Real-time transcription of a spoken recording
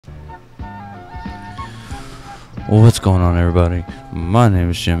What's going on, everybody? My name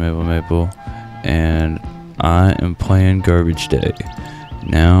is Jim Maple, and I am playing Garbage Day.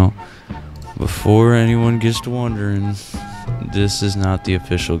 Now, before anyone gets to wondering, this is not the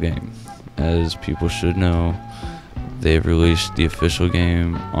official game. As people should know, they've released the official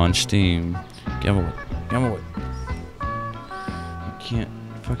game on Steam. Get away. Get away. You can't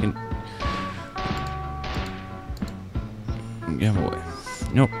fucking... Get away.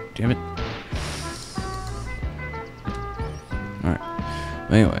 Nope, damn it. Alright.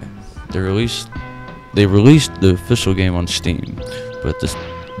 Anyway, they released the official game on Steam, but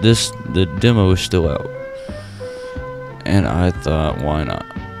the demo is still out. And I thought, why not?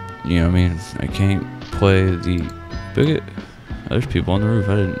 You know what I mean? I can't play the bigot. There's people on the roof.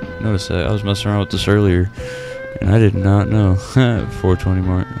 I didn't notice that. I was messing around with this earlier, and I did not know. 420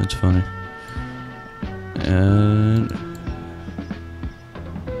 mark. That's funny. And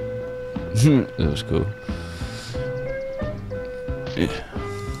that was cool. Yeah.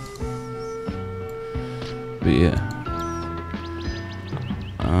 But yeah.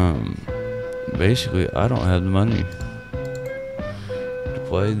 Basically, I don't have the money to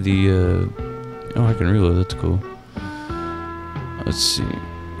play the, oh, I can reload. That's cool. Let's see.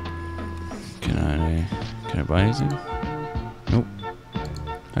 Can I buy anything? Nope.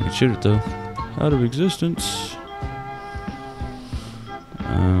 I can shoot it though. Out of existence.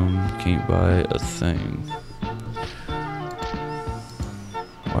 Can't buy a thing.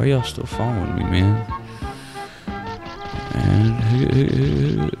 Why are y'all still following me, man?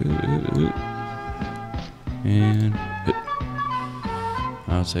 And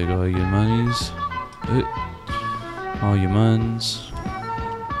I'll take all your monies. All your muns.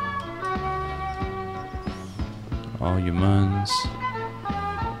 All your muns.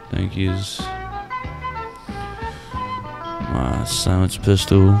 Thank yous. My silence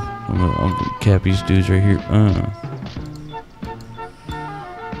pistol. I'm gonna cap these dudes right here.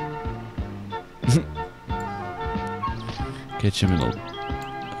 Catch him in the...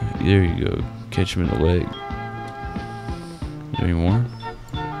 There you go. Catch him in the leg. Is there any more?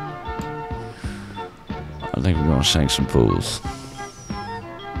 I think we're gonna shank some fools.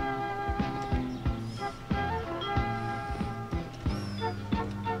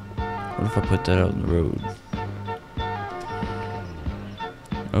 What if I put that out in the road?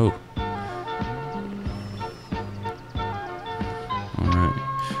 Oh. Alright.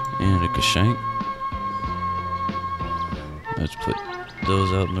 And a kashank. Let's put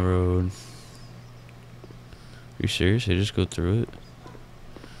those out in the road. Are you serious? They just go through it?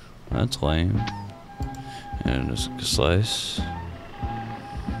 That's lame. And a slice.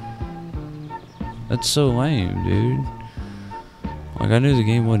 That's so lame, dude. Like, I knew the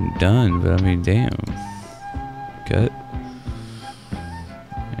game wasn't done, but I mean, damn. Cut.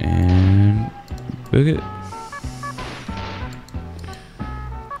 And book it.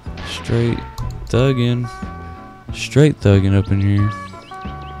 Straight thuggin'. Straight thuggin' up in here.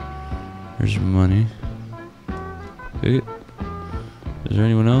 There's your money. Book it. Is there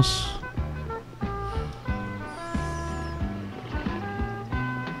anyone else?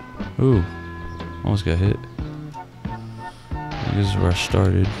 Ooh. Almost got hit. This is where I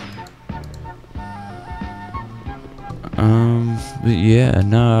started. But yeah,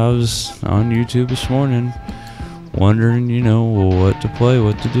 no, I was on YouTube this morning wondering, you know, what to play,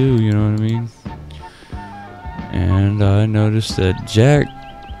 what to do, you know what I mean? And I noticed that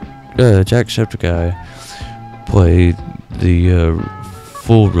Jacksepticeye played the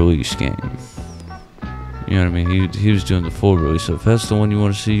full release game. You know what I mean? He was doing the full release. So if that's the one you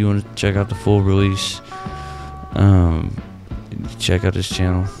want to see, you want to check out the full release, check out his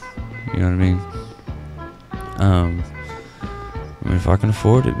channel. You know what I mean? I mean, if I can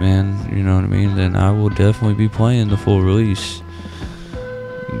afford it, man, you know what I mean, then I will definitely be playing the full release.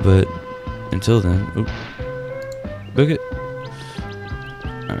 But until then, book it.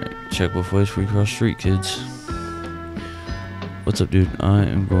 Alright, check both ways before you cross the street, kids. What's up, dude? I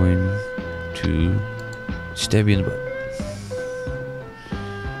am going to stab you in the butt.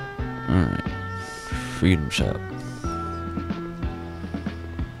 Alright. Freedom shop.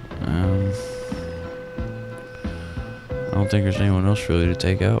 I don't think there's anyone else really to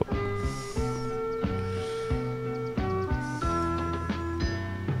take out.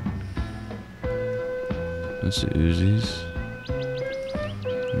 That's the Uzis.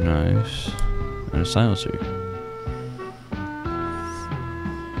 Nice. And a silencer.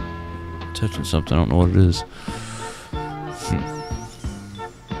 Touching something, I don't know what it is.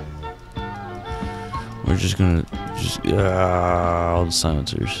 We're just gonna all the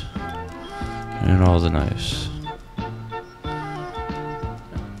silencers and all the knives.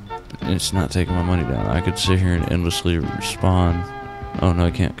 It's not taking my money down. I could sit here and endlessly respawn. Oh no,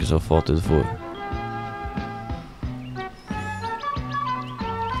 I can't because I'll fall through the floor.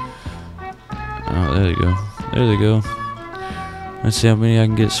 Oh, there they go. There they go. Let's see how many I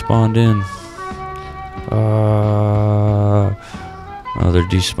can get spawned in. Oh, they're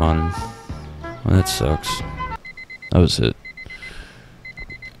despawning. Well, that sucks. That was it.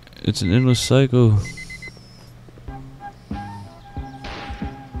 It's an endless cycle.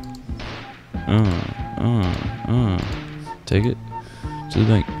 Take it to the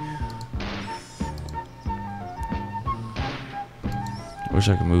bank. Wish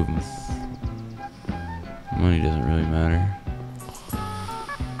I could move them. Money doesn't really matter.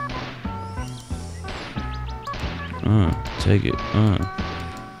 Take it.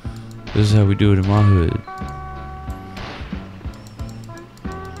 This is how we do it in my hood.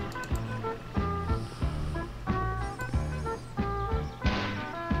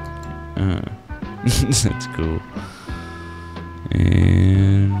 That's cool.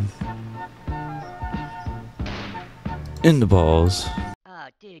 And in the balls. Oh,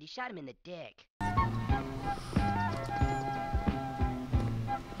 dude, you shot him in the dick.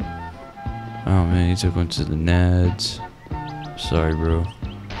 Oh man, he took one to the nads. Sorry, bro.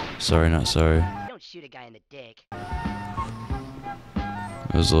 Sorry, not sorry. You don't shoot a guy in the dick.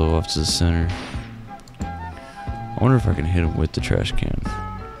 It was a little off to the center. I wonder if I can hit him with the trash can.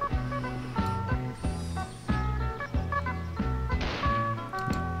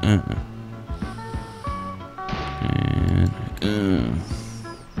 And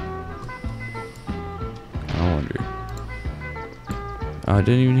I wonder. Oh, I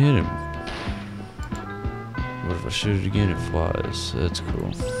didn't even hit him. What if I shoot it again? It flies. That's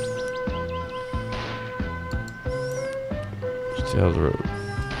cool. Stay out of the road.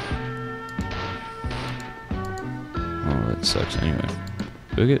 Oh, that sucks anyway.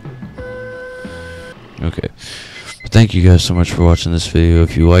 Book it. Okay. But thank you guys so much for watching this video.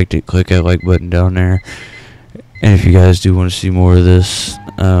 If you liked it, click that like button down there. And if you guys do want to see more of this,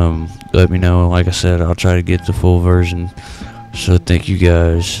 let me know. Like I said, I'll try to get the full version. So thank you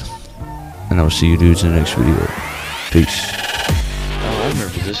guys. And I'll see you dudes in the next video. Peace. Oh, I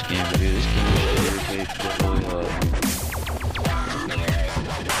remember this game, dude. This game used to irritate the boy.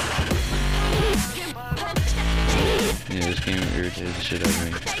 Yeah, this game irritated the shit out of me.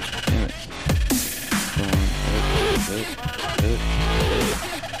 Damn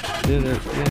it. Come on.